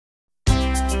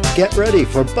Get ready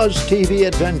for Buzz TV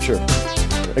Adventure,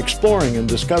 exploring and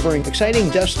discovering exciting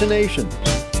destinations.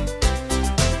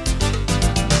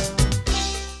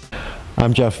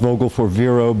 I'm Jeff Vogel for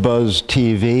Vero Buzz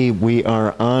TV. We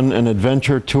are on an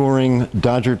adventure touring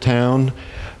Dodgertown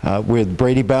with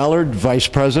Brady Ballard, Vice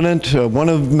President. One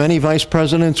of many Vice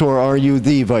Presidents, or are you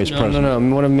the Vice President? No,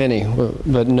 I'm one of many,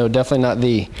 but no, definitely not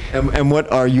the. And what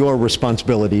are your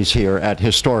responsibilities here at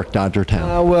historic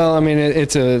Dodgertown? Well, I mean,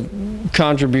 it's a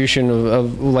contribution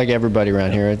of like everybody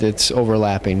around here. It's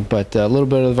overlapping, but a little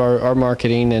bit of our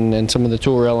marketing and some of the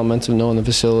tour elements of knowing the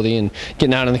facility and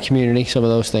getting out in the community, some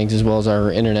of those things, as well as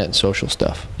our internet and social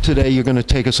stuff. Today you're going to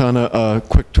take us on a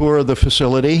quick tour of the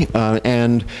facility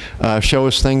and show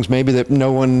us things maybe that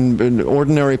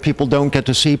ordinary people don't get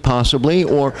to see possibly,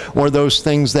 or those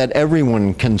things that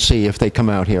everyone can see if they come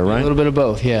out here, right? A little bit of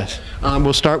both, yes.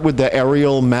 We'll start with the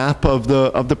aerial map of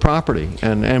the property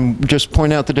and just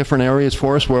point out the different areas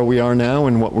for us where we are now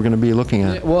and what we're going to be looking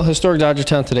at. Well, historic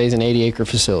Dodgertown today is an 80-acre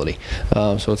facility.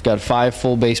 So it's got 5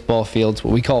 full baseball fields,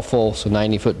 what we call full, so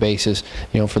 90-foot bases,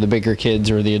 for the bigger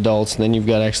kids or the adults. And then you've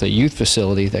got actually a youth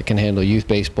facility that can handle youth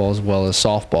baseball as well as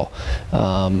softball.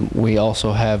 We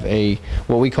also have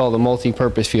what we call the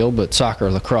multi-purpose field, but soccer,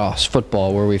 lacrosse,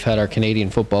 football, where we've had our Canadian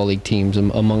Football League teams,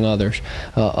 among others,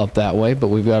 up that way. But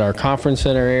we've got our conference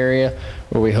center area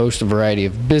where we host a variety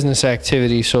of business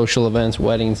activities, social events,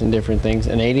 weddings, and different things.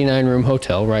 An 89-room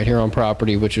hotel right here on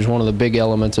property, which is one of the big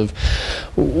elements of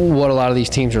what a lot of these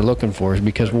teams are looking for, is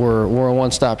because we're a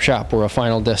one-stop shop. We're a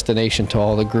final destination to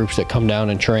all the groups that come down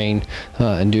and train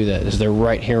and do that, is they're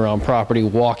right here on property,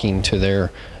 walking to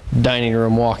their dining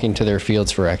room, walking to their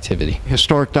fields for activity.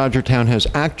 Historic Dodgertown has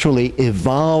actually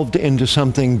evolved into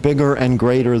something bigger and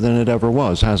greater than it ever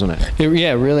was, hasn't it?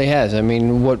 Yeah, it really has. I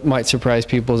mean, what might surprise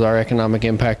people is our economic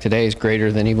impact today is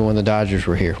greater than even when the Dodgers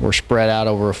were here. We're spread out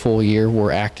over a full year.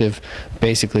 We're active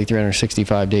basically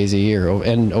 365 days a year,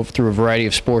 and through a variety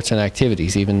of sports and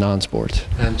activities, even non-sports.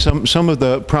 And some of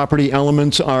the property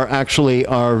elements are actually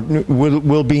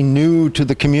will be new to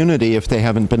the community if they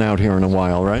haven't been out here in a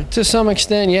while, right? To some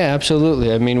extent, yeah,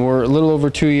 absolutely. I mean, we're a little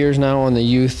over 2 years now on the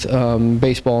youth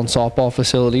baseball and softball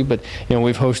facility, but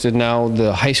we've hosted now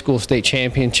the high school state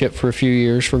championship for a few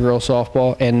years for girls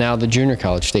softball, and now the junior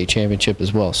college state championship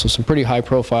as well. So some pretty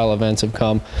high-profile events have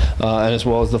come, and as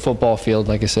well as the football field,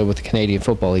 like I said, with the Canadian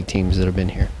Football League teams that have been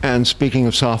here. And speaking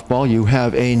of softball, you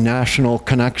have a national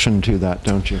connection to that,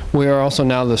 don't you? We are also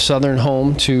now the southern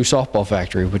home to Softball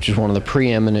Factory, which is one of the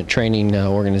preeminent training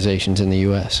organizations in the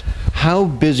U.S. How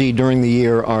busy during the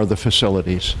year are the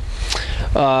facilities?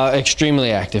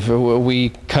 Extremely active. We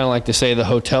kind of like to say the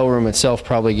hotel room itself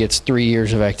probably gets 3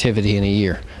 years of activity in a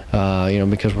year.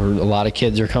 Because a lot of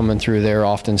kids are coming through there,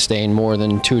 often staying more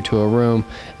than 2 to a room,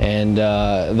 and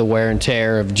the wear and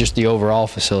tear of just the overall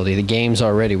facility. The games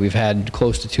already, we've had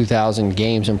close to 2,000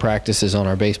 games and practices on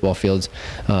our baseball fields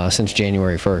since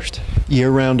January 1st.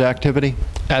 Year-round activity?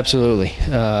 Absolutely.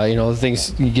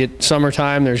 Things, you get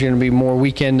summertime, there's going to be more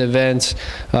weekend events,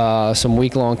 some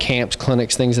week-long camps,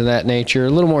 clinics, things of that nature. A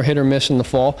little more hit or miss in the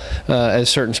fall as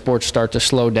certain sports start to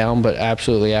slow down, but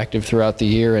absolutely active throughout the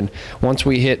year. And once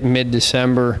we hit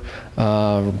mid-December,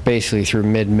 basically through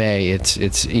mid-May,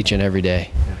 it's each and every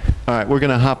day. All right, we're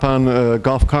going to hop on a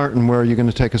golf cart, and where are you going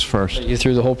to take us first? Take you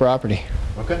through the whole property.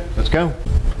 Okay, let's go.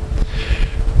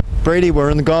 Brady, we're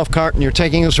in the golf cart and you're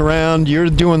taking us around. You're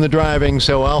doing the driving,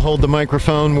 so I'll hold the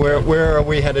microphone. Where are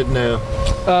we headed now?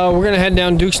 We're going to head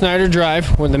down Duke Snyder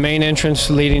Drive with the main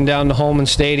entrance leading down to Holman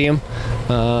Stadium.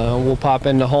 We'll pop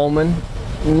into Holman.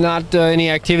 Not any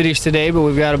activities today, but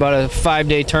we've got about a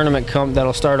 5-day tournament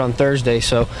that'll start on Thursday,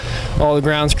 so all the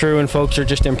grounds crew and folks are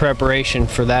just in preparation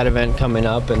for that event coming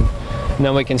up, and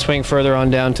then we can swing further on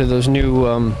down to those new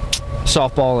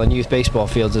softball and youth baseball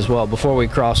fields as well before we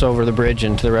cross over the bridge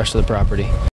into the rest of the property.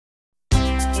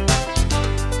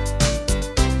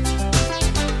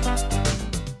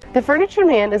 The Furniture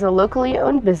Man is a locally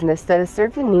owned business that has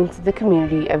served the needs of the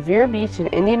community of Vero Beach and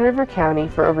Indian River County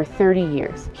for over 30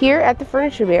 years. Here at the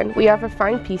Furniture Man, we offer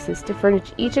fine pieces to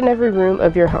furnish each and every room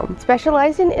of your home.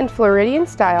 Specializing in Floridian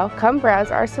style, come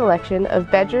browse our selection of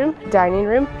bedroom, dining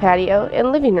room, patio,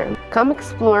 and living room. Come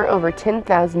explore over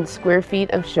 10,000 square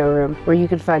feet of showroom where you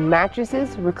can find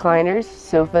mattresses, recliners,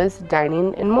 sofas,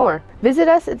 dining, and more. Visit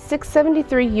us at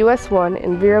 673 US 1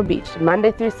 in Vero Beach,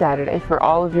 Monday through Saturday for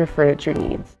all of your furniture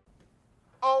needs.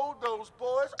 Oh, those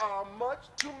boys are much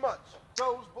too much.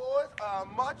 Those boys are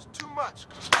much too much.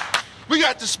 We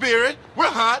got the spirit. We're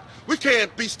hot. We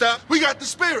can't be stopped. We got the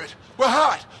spirit. We're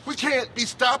hot. We can't be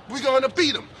stopped. We're going to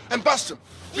beat them and bust them.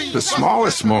 The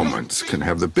smallest moments can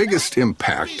have the biggest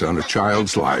impact on a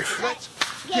child's life. Let's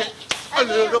get a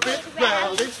little bit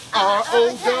rowdy.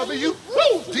 R-O-W,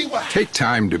 D-Y. Take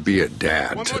time to be a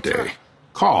dad today.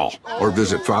 Call or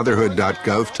visit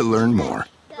fatherhood.gov to learn more.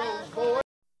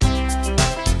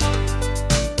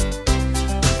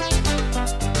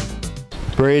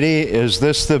 Brady, is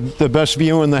this the best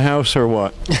view in the house or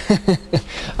what?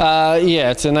 Yeah,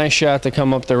 it's a nice shot to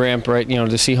come up the ramp, right,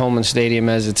 to see Holman Stadium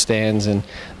as it stands. And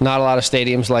not a lot of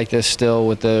stadiums like this still,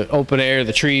 with the open air,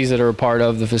 the trees that are a part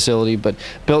of the facility. But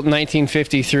built in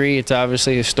 1953, it's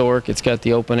obviously historic. It's got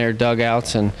the open air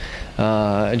dugouts, and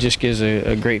it just gives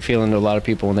a great feeling to a lot of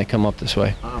people when they come up this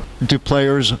way. Do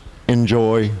players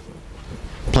enjoy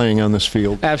playing on this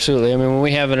field? Absolutely. I mean, when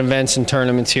we have events and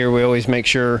tournaments here, we always make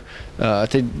sure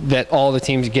that all the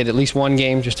teams get at least one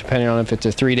game, just depending on if it's a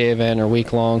 3-day event or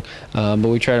week-long. But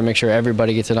we try to make sure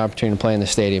everybody gets an opportunity to play in the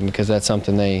stadium, because that's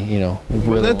something they,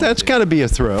 really that's got to be a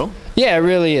thrill. Yeah, it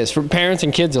really is, for parents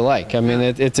and kids alike. I mean,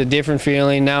 it's a different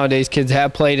feeling. Nowadays, kids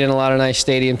have played in a lot of nice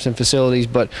stadiums and facilities,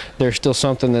 but there's still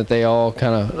something that they all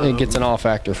it gets an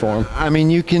all-factor for them. I mean,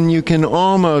 you can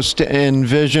almost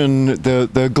envision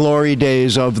the glory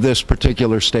days of this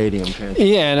particular stadium, can't you?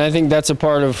 Yeah, and I think that's a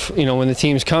part of, when the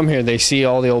teams come here, they see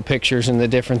all the old pictures and the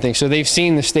different things. So they've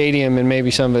seen the stadium and maybe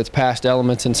some of its past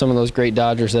elements and some of those great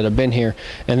Dodgers that have been here,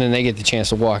 and then they get the chance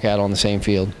to walk out on the same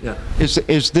field. Yeah.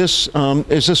 Is this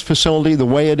facility, the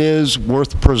way it is,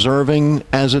 worth preserving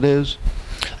as it is?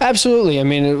 Absolutely. I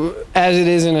mean, as it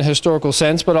is in a historical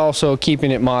sense, but also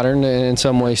keeping it modern in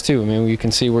some ways too. I mean, you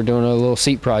can see we're doing a little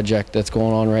seat project that's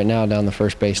going on right now down the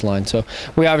first baseline. So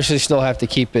we obviously still have to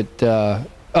keep it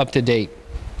up to date,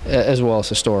 as well as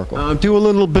historical. Do a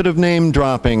little bit of name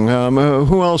dropping.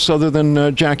 Who else other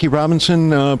than Jackie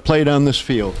Robinson played on this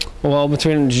field? Well,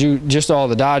 between just all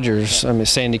the Dodgers, I mean,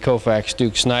 Sandy Koufax,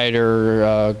 Duke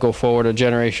Snyder, go forward a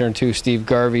generation or two, Steve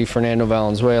Garvey, Fernando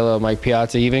Valenzuela, Mike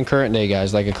Piazza, even current day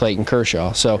guys like a Clayton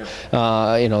Kershaw. So,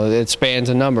 it spans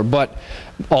a number. But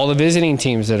all the visiting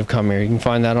teams that have come here, you can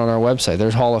find that on our website.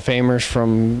 There's Hall of Famers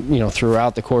from,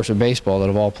 throughout the course of baseball that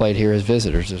have all played here as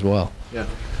visitors as well. Yeah.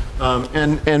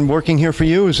 And working here for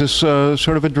you, is this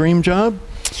sort of a dream job?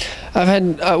 I've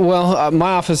had,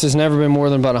 my office has never been more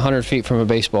than about 100 feet from a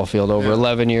baseball field over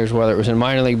 11 years, whether it was in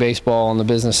minor league baseball on the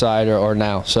business side or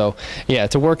now. So, yeah,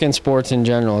 to work in sports in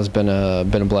general has been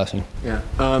a blessing. Yeah.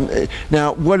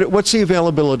 Now, what's the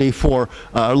availability for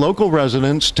local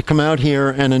residents to come out here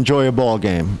and enjoy a ball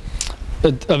game?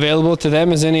 Available to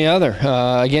them as any other.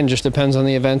 Again, just depends on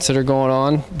the events that are going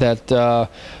on. That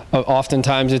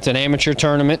oftentimes it's an amateur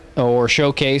tournament or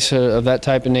showcase of that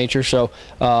type of nature. So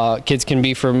kids can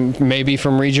be maybe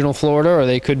from regional Florida, or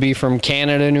they could be from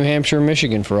Canada, New Hampshire,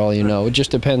 Michigan, for all you know. It just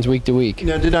depends week to week.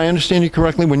 Now, did I understand you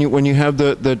correctly? When you have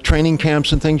the training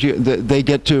camps and things, they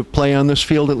get to play on this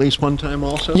field at least one time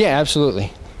also? Yeah,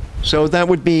 absolutely. So that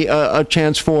would be a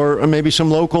chance for maybe some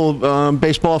local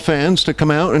baseball fans to come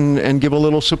out and give a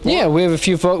little support. Yeah, we have a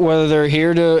few folks, whether they're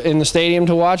here in the stadium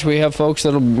to watch, we have folks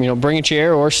that'll bring a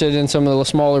chair or sit in some of the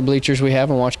smaller bleachers we have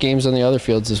and watch games on the other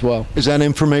fields as well. Is that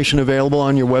information available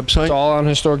on your website? It's all on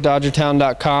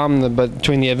historicdodgertown.com. But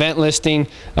between the event listing,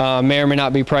 may or may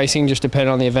not be pricing, just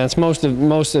depending on the events. Most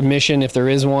admission, if there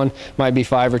is one, might be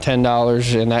 $5 or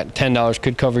 $10, and that $10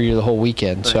 could cover you the whole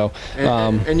weekend. Right. So,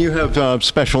 and you have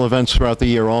special events throughout the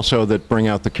year also that bring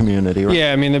out the community, right?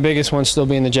 Yeah, I mean, the biggest one still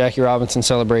being the Jackie Robinson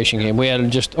celebration game. We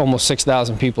had just almost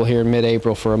 6,000 people here in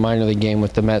mid-April for a minor league game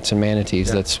with the Mets and Manatees.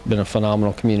 Yeah. That's been a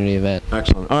phenomenal community event.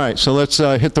 Excellent. All right, so let's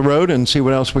hit the road and see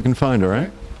what else we can find, all right?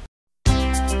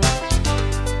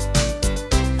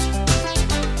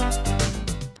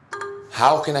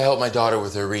 How can I help my daughter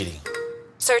with her reading?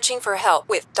 Searching for help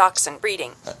with Dachshund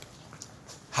breeding.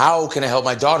 How can I help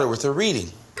my daughter with her reading?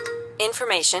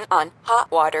 Information on hot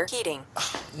water heating.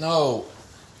 No.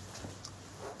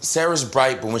 Sarah's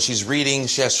bright, but when she's reading,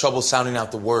 she has trouble sounding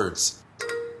out the words.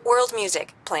 World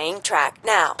music, playing track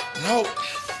now. No.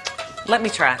 Let me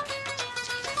try.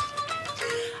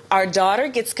 Our daughter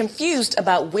gets confused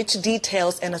about which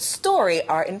details in a story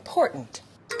are important.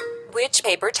 Which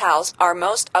paper towels are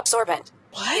most absorbent?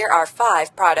 What? Here are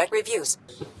 5 product reviews.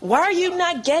 Why are you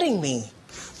not getting me?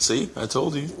 See, I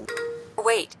told you.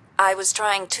 Wait, I was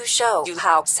trying to show you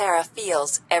how Sarah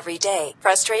feels every day.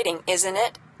 Frustrating, isn't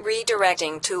it?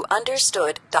 Redirecting to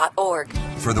understood.org.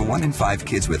 For the 1 in 5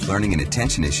 kids with learning and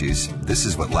attention issues, this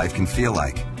is what life can feel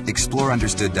like. Explore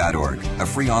understood.org, a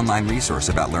free online resource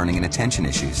about learning and attention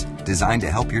issues, designed to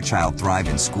help your child thrive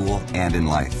in school and in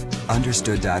life.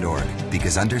 Understood.org,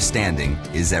 because understanding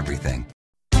is everything.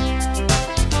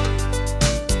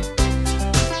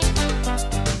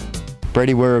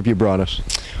 Brady, where have you brought us?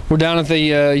 We're down at the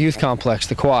youth complex,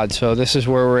 the quad, so this is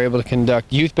where we're able to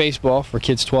conduct youth baseball for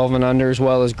kids 12 and under, as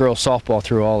well as girls softball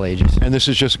through all ages. And this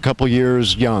is just a couple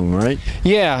years young, right?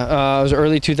 Yeah, it was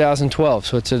early 2012,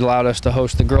 so it's allowed us to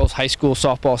host the girls high school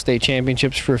softball state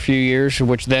championships for a few years,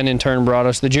 which then in turn brought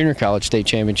us the junior college state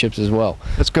championships as well.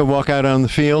 Let's go walk out on the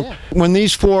field. Yeah. When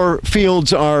these 4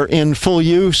 fields are in full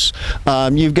use,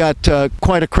 you've got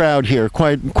quite a crowd here,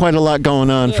 quite a lot going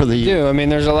on for the youth. I mean,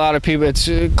 there's a lot of people. It's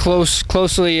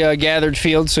closely gathered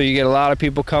field, so you get a lot of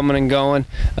people coming and going,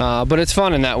 but it's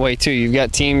fun in that way too. You've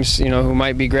got teams, who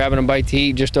might be grabbing a bite to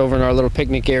eat just over in our little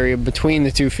picnic area between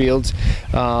the 2 fields,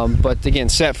 but again,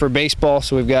 set for baseball,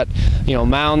 so we've got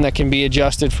mound that can be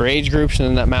adjusted for age groups, and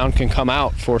then that mound can come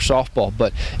out for softball.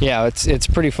 But yeah, it's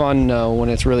pretty fun when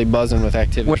it's really buzzing with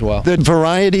activity as well. The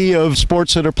variety of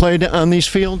sports that are played on these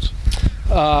fields?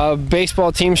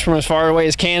 Baseball teams from as far away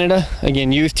as Canada.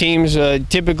 Again, youth teams,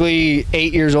 typically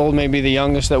 8 years old, maybe the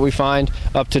youngest that we find,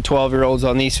 up to 12-year-olds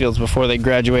on these fields before they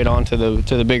graduate on to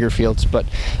the bigger fields. But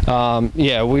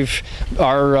yeah,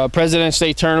 our President's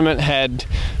Day tournament had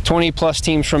 20+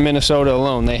 teams from Minnesota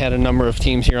alone. They had a number of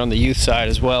teams here on the youth side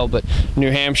as well, but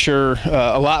New Hampshire,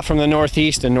 a lot from the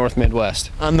Northeast and North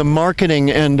Midwest. On the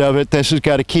marketing end of it, this has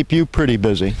got to keep you pretty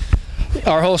busy.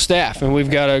 Our whole staff, and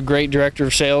we've got a great director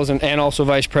of sales and also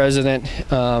vice president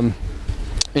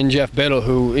in Jeff Biddle,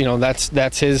 who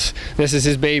this is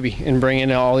his baby, in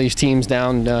bringing all these teams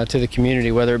down to the community,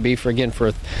 whether it be for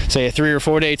say a 3 or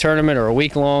 4 day tournament or a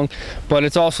week long. But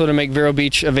it's also to make Vero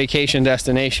Beach a vacation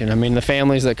destination. I mean, the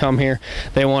families that come here,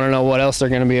 they want to know what else they're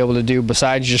going to be able to do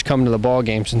besides just come to the ball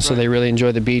games, and so they really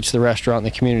enjoy the beach, the restaurant,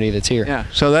 and the community that's here. Yeah.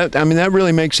 So that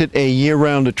really makes it a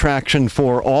year-round attraction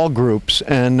for all groups,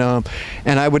 and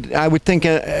I would think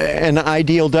an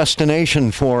ideal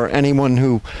destination for anyone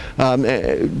who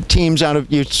teams out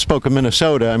of, you spoke of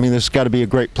Minnesota, I mean, this has got to be a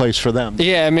great place for them.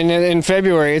 Yeah, I mean, in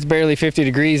February it's barely 50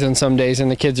 degrees on some days, and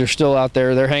the kids are still out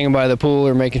there. They're hanging by the pool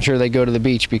or making sure they go to the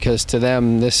beach, because to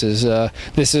them this is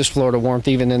Florida warmth,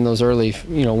 even in those early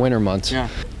winter months. Yeah.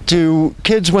 Do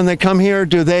kids, when they come here,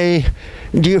 do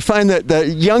you find that the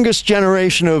youngest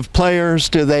generation of players,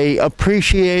 do they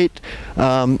appreciate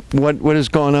what has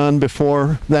gone on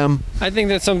before them? I think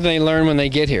that's something they learn when they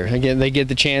get here. Again, they get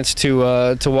the chance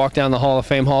to walk down the Hall of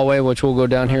Fame hallway, which we'll go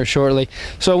down here shortly.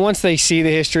 So once they see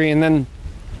the history, and then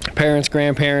parents,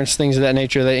 grandparents, things of that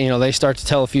nature, they start to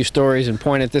tell a few stories and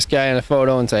point at this guy in a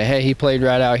photo and say, hey, he played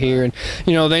right out here. And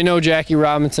they know Jackie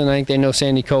Robinson, I think they know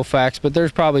Sandy Koufax, but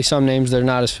there's probably some names they're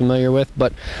not as familiar with.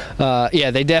 But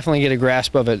yeah, they definitely get a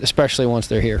grasp of it, especially once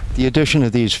they're here. The addition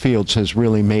of these fields has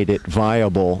really made it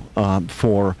viable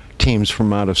for teams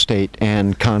from out of state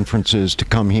and conferences to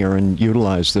come here and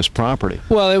utilize this property.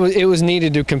 Well, it was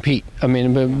needed to compete. I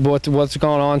mean, what's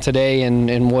going on today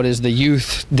and what is the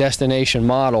youth destination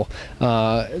model,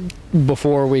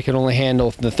 before we could only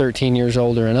handle the 13 years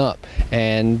older and up,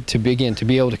 and to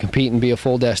be able to compete and be a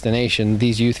full destination,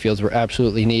 these youth fields were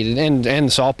absolutely needed. And the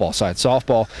softball side,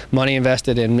 softball, money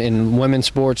invested in women's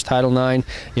sports, Title IX,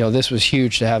 this was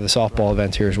huge to have the softball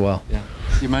events here as well. Yeah.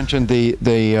 You mentioned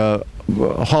the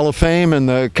Hall of Fame and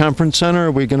the Conference Center.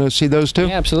 Are we going to see those too?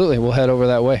 Yeah, absolutely. We'll head over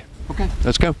that way. Okay,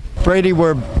 let's go. Brady,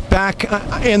 we're back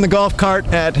in the golf cart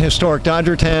at historic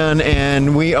Dodgertown,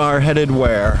 and we are headed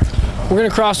where? We're going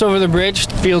to cross over the bridge,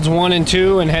 fields 1 and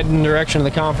 2, and head in the direction of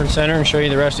the Conference Center and show you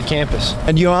the rest of campus.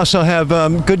 And you also have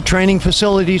good training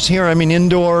facilities here, I mean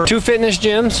indoor? 2 fitness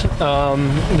gyms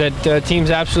that teams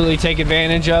absolutely take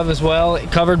advantage of as well.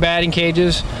 Covered batting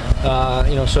cages,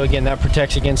 so again, that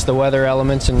protects against the weather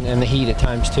elements and the heat at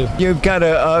times too. You've got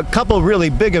a couple really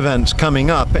big events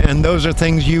coming up, and those are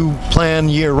things you plan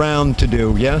year-round to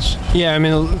do, yes? Yeah, I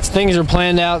mean, things are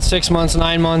planned out 6 months,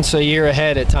 9 months, a year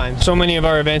ahead at times. So many of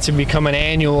our events have become an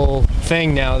annual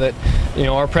thing now that,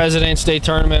 our President's Day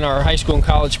tournament, our high school and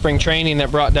college spring training that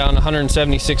brought down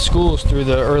 176 schools through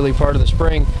the early part of the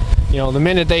spring, the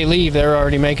minute they leave, they're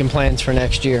already making plans for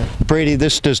next year. Brady,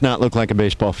 this does not look like a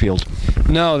baseball field.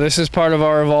 No, this is part of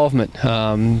our involvement.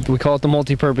 We call it the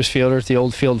multi-purpose field, or it's the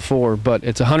old Field 4, but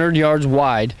it's 100 yards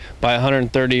wide by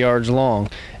 130 yards long.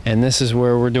 And this is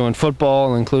where we're doing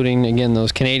football, including, again,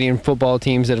 those Canadian football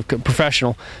teams that have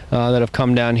professional that have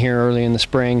come down here early in the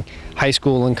spring. High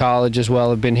school and college as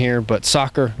well have been here, but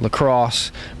soccer,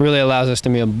 lacrosse really allows us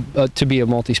to be a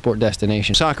multi-sport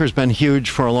destination. Soccer's been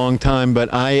huge for a long time,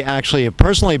 but I actually have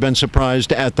personally been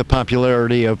surprised at the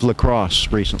popularity of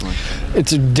lacrosse recently.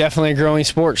 It's definitely a growing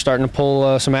sport, starting to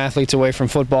pull some athletes away from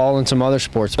football and some other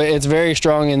sports. It's very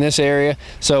strong in this area,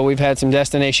 so we've had some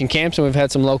destination camps and we've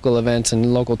had some local events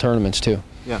and local tournaments too.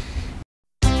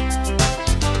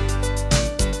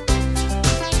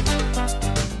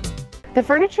 The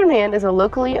Furniture Man is a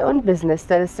locally owned business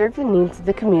that has served the needs of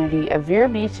the community of Vero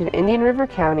Beach and Indian River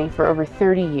County for over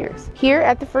 30 years. Here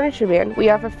at the Furniture Man, we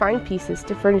offer fine pieces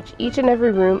to furnish each and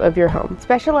every room of your home.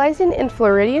 Specializing in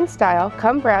Floridian style,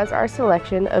 come browse our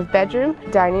selection of bedroom,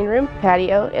 dining room,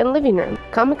 patio, and living room.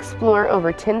 Come explore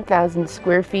over 10,000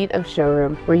 square feet of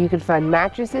showroom where you can find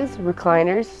mattresses,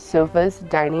 recliners, sofas,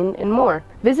 dining, and more.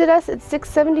 Visit us at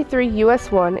 673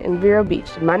 US 1 in Vero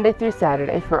Beach, Monday through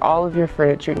Saturday for all of your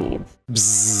furniture needs.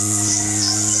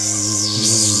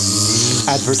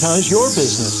 Advertise your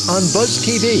business on Buzz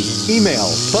TV. Email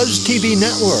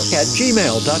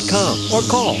buzztvnetwork@gmail.com or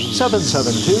call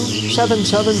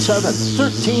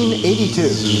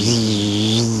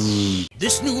 772-777-1382.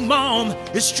 This new mom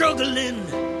is struggling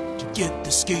to get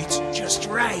the skates just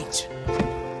right.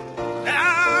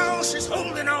 Now she's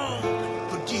holding on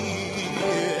for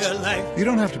dear life. You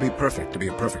don't have to be perfect to be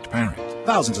a perfect parent.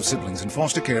 Thousands of siblings in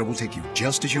foster care will take you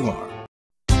just as you are.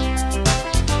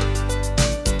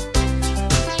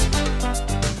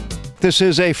 This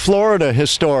is a Florida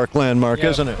historic landmark,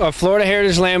 isn't it? A Florida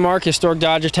Heritage Landmark. Historic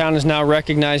Dodgertown is now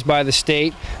recognized by the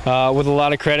state with a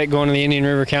lot of credit going to the Indian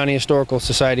River County Historical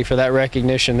Society for that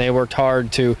recognition. They worked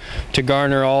hard to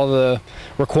garner all the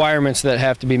requirements that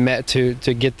have to be met to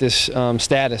get this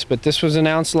status. But this was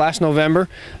announced last November,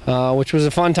 which was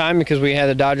a fun time because we had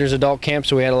a Dodgers adult camp,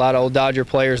 so we had a lot of old Dodger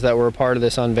players that were a part of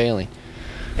this unveiling.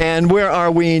 And where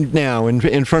are we now?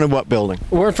 In front of what building?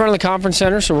 We're in front of the conference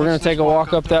center, so we're going to take a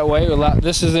walk up that way.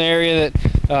 This is an area that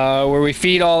where we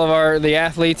feed all of the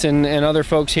athletes and other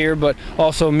folks here, but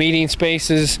also meeting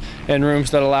spaces and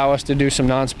rooms that allow us to do some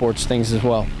non-sports things as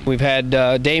well. We've had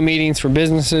day meetings for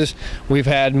businesses. We've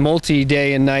had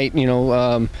multi-day and night,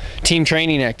 team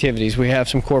training activities. We have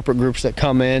some corporate groups that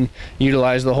come in,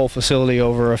 utilize the whole facility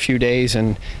over a few days,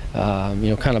 and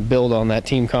kind of build on that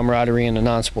team camaraderie and the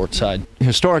non-sports side.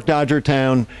 Historic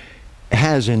Dodgertown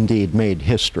has indeed made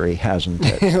history, hasn't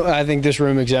it? I think this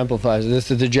room exemplifies it. This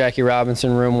is the Jackie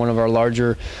Robinson room, one of our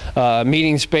larger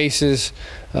meeting spaces,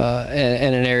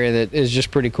 and an area that is just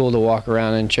pretty cool to walk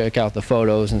around and check out the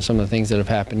photos and some of the things that have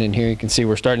happened in here. You can see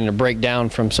we're starting to break down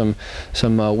from some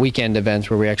weekend events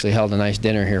where we actually held a nice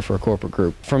dinner here for a corporate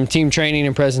group. From team training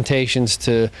and presentations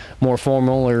to more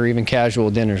formal or even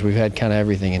casual dinners, we've had kind of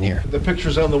everything in here. The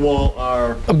pictures on the wall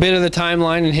are a bit of the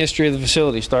timeline and history of the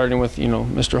facility, starting with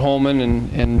Mr. Holman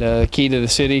and key to the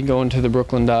city, going to the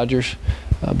Brooklyn Dodgers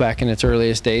back in its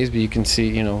earliest days. But you can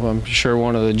see, I'm sure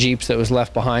one of the Jeeps that was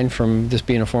left behind from this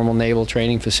being a formal naval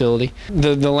training facility.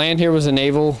 The land here was a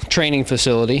naval training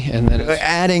facility, and then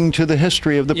adding to the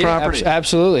history of the property.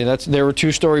 Absolutely. There were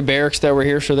two-story barracks that were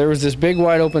here, so there was this big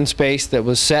wide open space that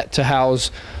was set to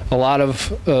house a lot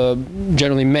of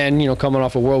generally men, coming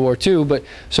off of World War II. But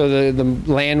so the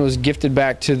land was gifted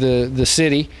back to the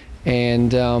city. And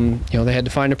they had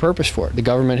to find a purpose for it. The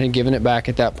government had given it back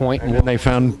at that point, and they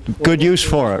found good use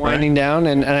for it. Winding down,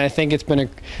 and I think it's been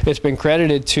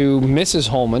credited to Mrs.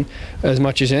 Holman as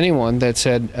much as anyone that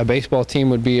said a baseball team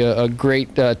would be a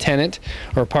great tenant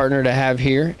or partner to have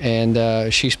here,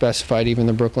 and she specified even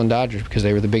the Brooklyn Dodgers because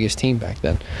they were the biggest team back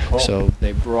then. Oh. So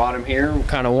they brought them here,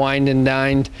 kind of wined and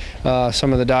dined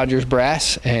some of the Dodgers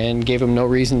brass, and gave them no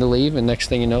reason to leave. And next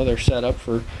thing you know, they're set up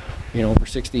for over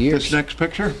 60 years. This next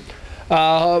picture?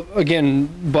 Again,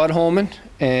 Bud Holman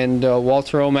and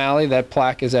Walter O'Malley. That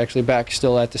plaque is actually back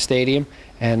still at the stadium,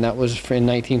 and that was in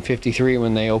 1953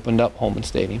 when they opened up Holman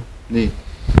Stadium. Neat.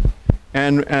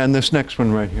 And this next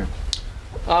one right here?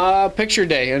 Picture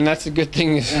day, and that's a good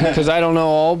thing because I don't know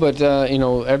all, but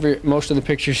most of the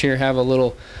pictures here have a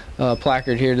little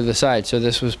placard here to the side. So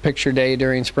this was picture day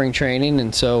during spring training,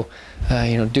 and so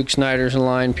Duke Snyder's in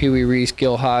line, Pee Wee Reese,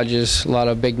 Gil Hodges, a lot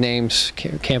of big names,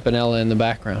 Campanella in the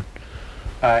background.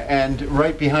 And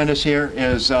right behind us here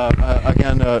is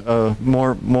again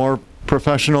more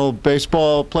professional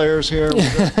baseball players here?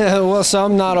 Well,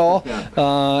 some, not all.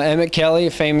 Yeah. Emmett Kelly,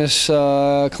 a famous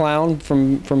clown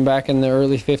from back in the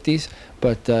early 50s,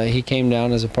 but he came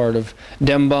down as a part of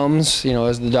Dem Bums,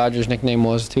 as the Dodgers nickname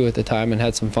was too at the time, and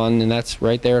had some fun, and that's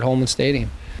right there at Holman Stadium.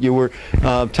 You were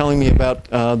telling me about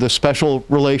the special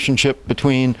relationship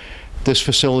between this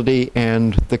facility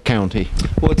and the county.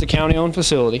 Well, it's a county-owned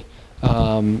facility.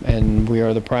 And we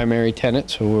are the primary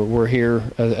tenant, so we're here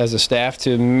as a staff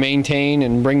to maintain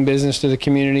and bring business to the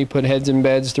community, put heads in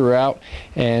beds throughout,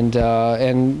 and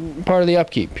part of the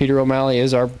upkeep. Peter O'Malley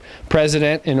is our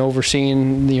president and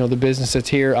overseeing the business that's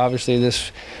here. Obviously,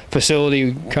 this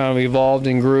facility kind of evolved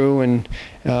and grew, and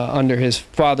under his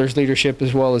father's leadership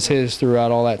as well as his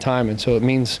throughout all that time. And so it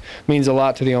means a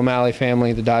lot to the O'Malley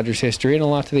family, the Dodgers history, and a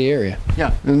lot to the area.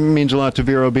 Yeah, it means a lot to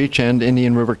Vero Beach and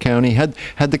Indian River County. Had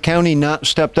the county not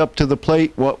stepped up to the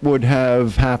plate, what would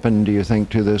have happened, do you think,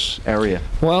 to this area?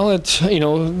 Well, it's,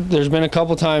 there's been a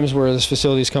couple times where this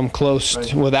facility's come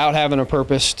close without having a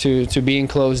purpose to being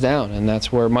closed down, and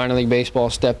that's where minor league baseball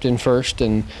stepped in first.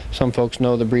 And some folks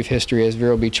know the brief history as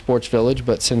Vero Beach Sports Village,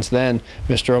 but since then,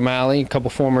 Mr. O'Malley, a couple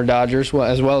former Dodgers,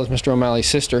 as well as Mr. O'Malley's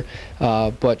sister,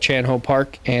 but Chanho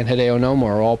Park and Hideo Nomo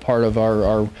are all part of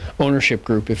our ownership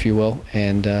group, if you will,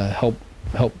 and help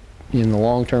in the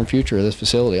long-term future of this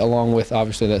facility, along with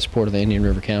obviously that support of the Indian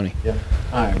River County. Yeah.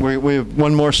 All right, we have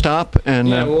one more stop, and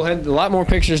yeah, we'll head a lot more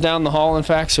pictures down the hall. In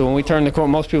fact, so when we turn the corner,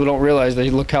 most people don't realize they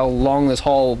look how long this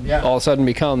hall all of a sudden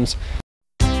becomes.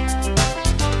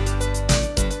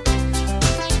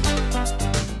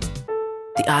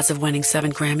 The odds of winning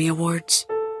 7 Grammy Awards?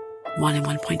 1 in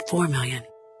 1.4 million.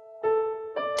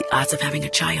 The odds of having a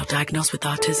child diagnosed with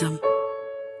autism?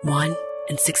 1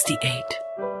 in 68.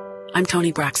 I'm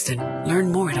Toni Braxton.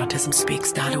 Learn more at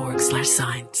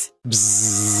autismspeaks.org/signs.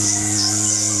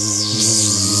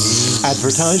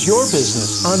 Advertise your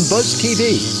business on Buzz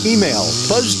TV. Email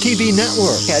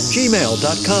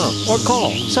buzztvnetwork@gmail.com or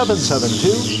call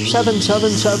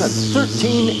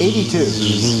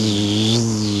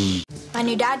 772-777-1382. My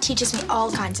new dad teaches me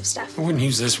all kinds of stuff. I wouldn't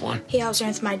use this one. He helps me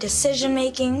with my decision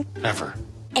making. Ever.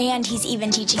 And he's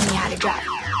even teaching me how to drive.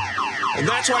 And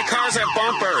that's why cars have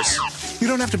bumpers. You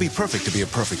don't have to be perfect to be a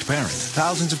perfect parent.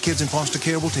 Thousands of kids in foster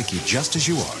care will take you just as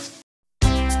you are.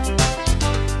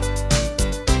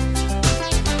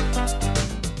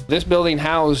 This building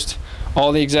housed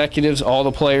all the executives, all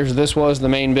the players. This was the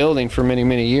main building for many,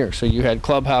 many years. So you had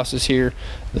clubhouses here,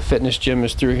 the fitness gym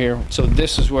is through here. So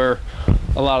this is where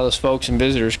a lot of those folks and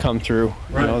visitors come through,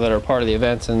 that are part of the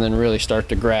events, and then really start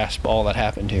to grasp all that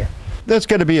happened here. That's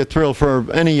got to be a thrill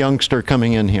for any youngster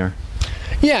coming in here.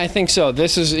 Yeah, I think so.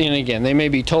 This is, again, they may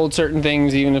be told certain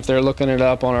things even if they're looking it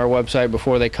up on our website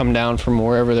before they come down from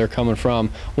wherever they're coming from.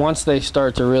 Once they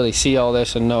start to really see all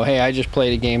this and know, hey, I just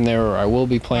played a game there, or I will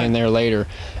be playing there later,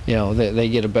 they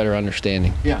get a better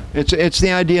understanding. Yeah, it's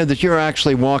the idea that you're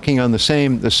actually walking on the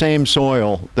same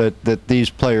soil that these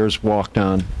players walked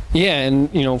on. Yeah,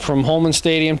 and from Holman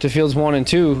Stadium to Fields 1 and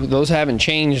 2, those haven't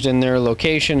changed in their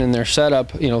location and their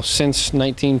setup, since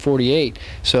 1948.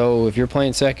 So if you're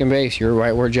playing second base, you're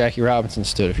right where Jackie Robinson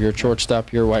stood. If you're a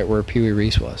shortstop, you're right where Pee Wee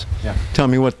Reese was. Yeah. Tell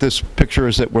me what this picture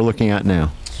is that we're looking at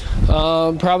now.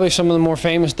 Probably some of the more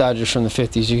famous Dodgers from the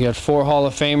 50s. You got 4 Hall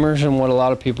of Famers and what a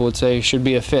lot of people would say should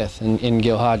be a 5th in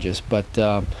Gil Hodges. But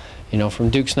from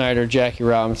Duke Snider, Jackie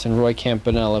Robinson, Roy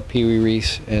Campanella, Pee Wee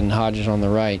Reese, and Hodges on the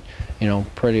right,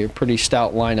 pretty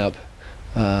stout lineup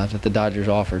that the Dodgers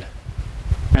offered.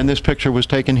 And this picture was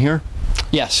taken here?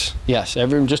 Yes.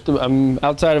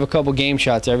 Outside of a couple game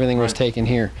shots, everything was taken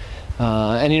here.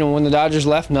 And when the Dodgers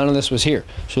left, none of this was here.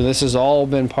 So this has all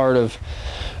been part of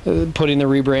putting the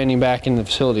rebranding back in the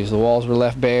facilities. The walls were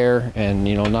left bare, and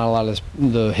not a lot of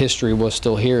the history was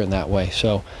still here in that way.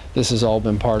 So this has all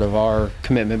been part of our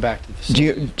commitment back to the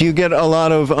facility. Do you get a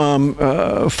lot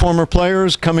of former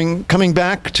players coming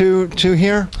back to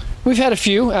here? We've had a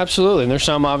few, absolutely, and there's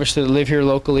some obviously that live here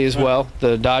locally as well.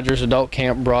 The Dodgers adult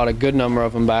camp brought a good number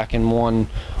of them back in one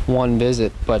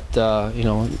visit, but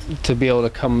to be able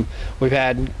to come, we've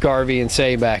had Garvey and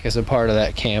Say back as a part of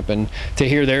that camp, and to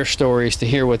hear their stories, to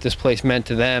hear what this place meant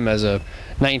to them as a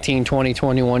 19, 20,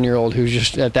 21-year-old who's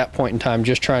just at that point in time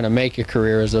just trying to make a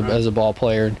career as a ball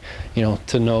player, and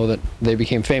to know that they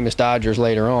became famous Dodgers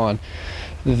later on.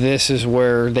 This is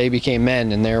where they became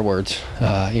men, in their words,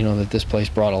 that this place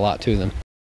brought a lot to them.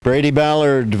 Brady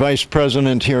Ballard, Vice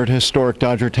President here at Historic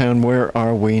Dodgertown. Where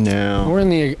are we now? We're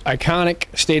in the iconic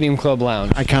Stadium Club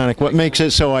Lounge. Iconic. What makes it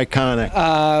so iconic?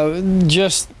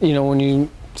 When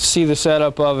you see the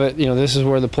setup of it, this is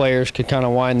where the players could kind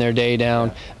of wind their day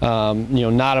down.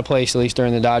 Not a place, at least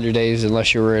during the Dodger days,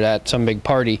 unless you were at some big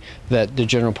party that the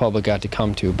general public got to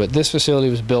come to. But this facility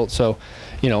was built so,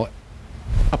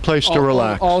 a place to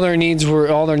relax. All their needs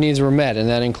were met, and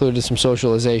that included some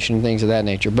socialization and things of that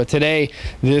nature. But today,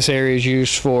 this area is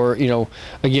used for,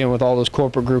 again, with all those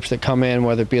corporate groups that come in,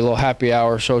 whether it be a little happy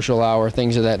hour, social hour,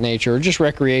 things of that nature, or just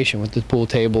recreation with the pool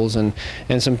tables and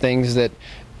some things that,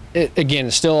 again,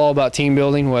 it's still all about team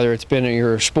building, whether it's been in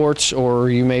your sports or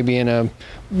you may be in a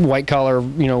white collar,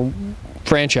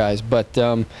 franchise. But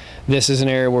this is an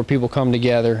area where people come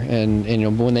together, and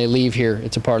when they leave here,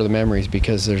 it's a part of the memories,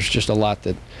 because there's just a lot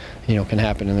that can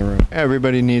happen in the room.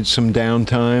 Everybody needs some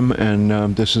downtime,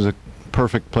 and this is a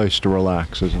perfect place to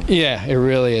relax, isn't it? Yeah, it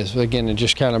really is. Again, it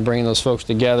just kind of bringing those folks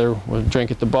together, with a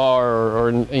drink at the bar,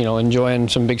 or you know, enjoying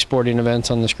some big sporting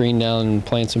events on the screen down and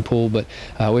playing some pool. But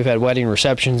we've had wedding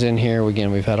receptions in here.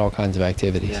 Again, we've had all kinds of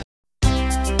activities. Yeah.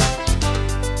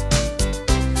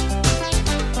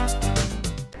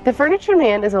 The Furniture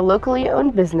Man is a locally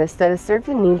owned business that has served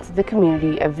the needs of the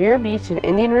community of Vero Beach and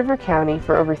Indian River County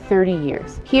for over 30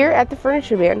 years. Here at the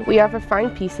Furniture Man, we offer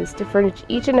fine pieces to furnish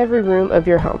each and every room of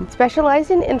your home.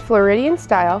 Specializing in Floridian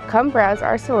style, come browse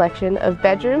our selection of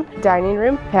bedroom, dining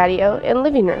room, patio, and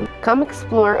living room. Come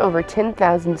explore over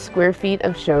 10,000 square feet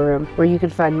of showroom where you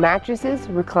can find mattresses,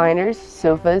 recliners,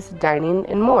 sofas, dining,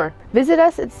 and more. Visit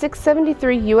us at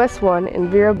 673 US 1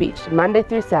 in Vero Beach, Monday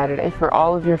through Saturday for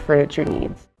all of your furniture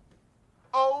needs.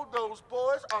 Oh, those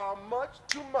boys are much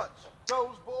too much.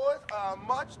 Those boys are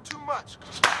much too much.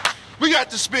 We got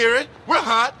the spirit. We're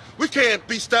hot. We can't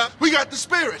be stopped. We got the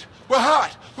spirit. We're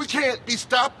hot. We can't be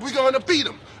stopped. We're going to beat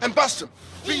them and bust them.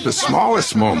 The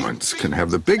smallest moments can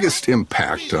have the biggest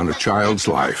impact on a child's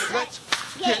life. Let's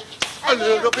get a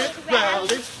little bit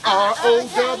rowdy.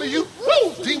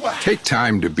 R-O-W-D-Y. Take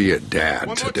time to be a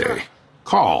dad today.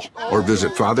 Call or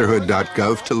visit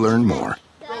fatherhood.gov to learn more.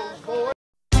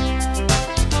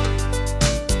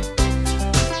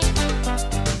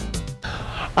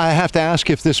 I have to ask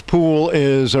if this pool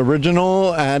is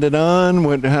original, added on.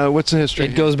 What's the history? It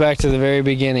goes back to the very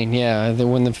beginning. Yeah,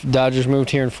 when the Dodgers moved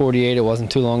here in '48, it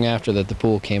wasn't too long after that the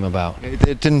pool came about.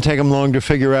 It didn't take them long to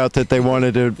figure out that they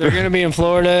wanted to. They're going to be in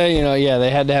Florida, you know. Yeah,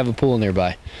 they had to have a pool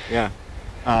nearby. Yeah.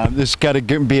 This got to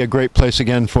be a great place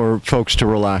again for folks to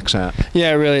relax at.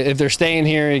 Yeah, really. If they're staying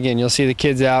here, again, you'll see the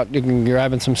kids out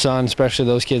grabbing some sun, especially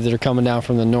those kids that are coming down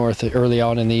from the north early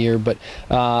on in the year. But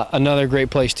another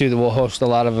great place, too, that will host a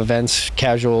lot of events,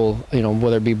 casual, you know,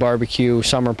 whether it be barbecue,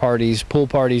 summer parties, pool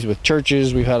parties with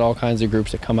churches. We've had all kinds of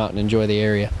groups that come out and enjoy the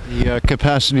area. The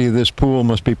capacity of this pool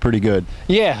must be pretty good.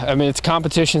 Yeah, I mean, it's a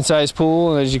competition-sized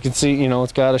pool. As you can see, you know,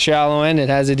 it's got a shallow end, it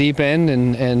has a deep end,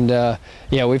 and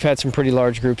yeah, we've had some pretty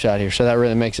large groups out here, so that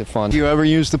really makes it fun. Do you ever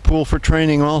use the pool for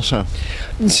training also?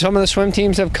 Some of the swim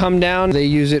teams have come down. They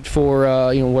use it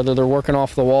for, you know, whether they're working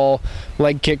off the wall,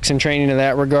 leg kicks and training in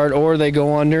that regard, or they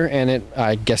go under, and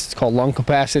I guess it's called lung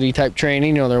capacity type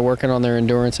training. You know, they're working on their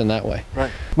endurance in that way.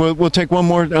 Right. We'll take one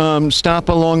more stop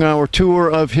along our tour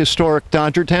of historic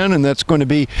Dodgertown, and that's going to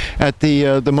be at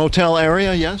the motel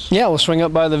area, yes? Yeah, we'll swing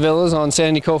up by the villas on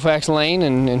Sandy Koufax Lane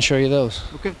and show you those.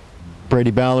 Okay.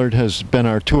 Brady Ballard has been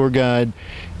our tour guide.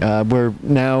 We're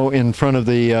now in front of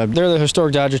the... They're the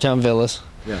historic Dodgertown villas.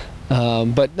 Yeah.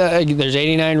 But there's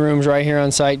 89 rooms right here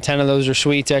on site. 10 of those are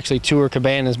suites. Actually, 2 are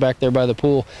cabanas back there by the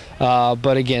pool.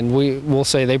 But again, we'll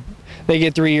say they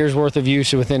get 3 years worth of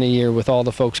use within a year with all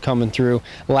the folks coming through.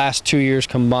 Last 2 years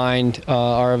combined,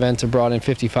 our events have brought in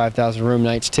 55,000 room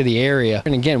nights to the area.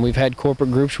 And again, we've had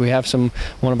corporate groups. We have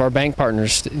one of our bank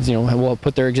partners, you know, will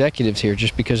put their executives here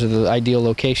just because of the ideal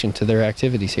location to their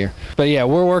activities here. But yeah,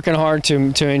 we're working hard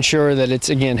to ensure that it's,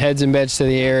 again, heads and beds to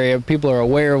the area. People are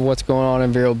aware of what's going on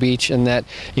in Vero Beach, and that,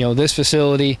 you know, this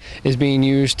facility is being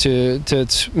used to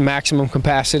its maximum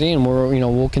capacity, and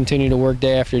we'll continue to work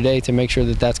day after day to make sure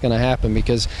that that's going to happen,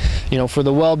 because, you know, for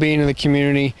the well-being of the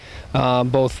community,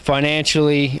 both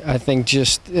financially, I think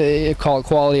just call it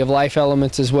quality of life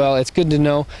elements as well. It's good to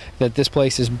know that this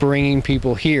place is bringing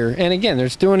people here, and again, they're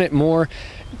doing it more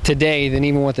today than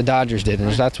even what the Dodgers did, and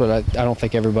that's what I don't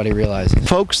think everybody realizes.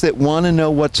 Folks that want to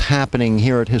know what's happening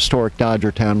here at Historic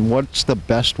Dodgertown, what's the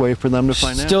best way for them to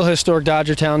find out? Still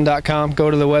historicdodgertown.com.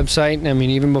 Go to the website. I mean,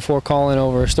 even before calling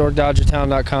over,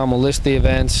 historicdodgertown.com will list the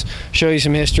events, show you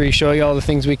some history, show you all the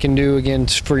things we can do, again,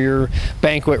 for your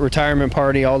banquet, retirement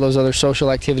party, all those other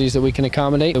social activities that we can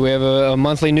accommodate. We have a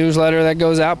monthly newsletter that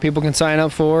goes out, people can sign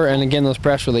up for, and again, those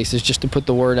press releases just to put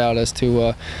the word out as to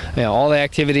you know, all the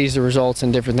activities, the results,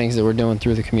 and different things that we're doing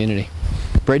through the community.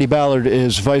 Brady Ballard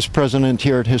is vice president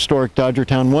here at Historic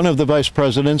Dodgertown, one of the vice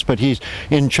presidents, but he's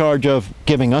in charge of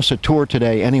giving us a tour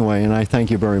today anyway, and I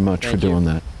thank you very much for doing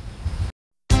that.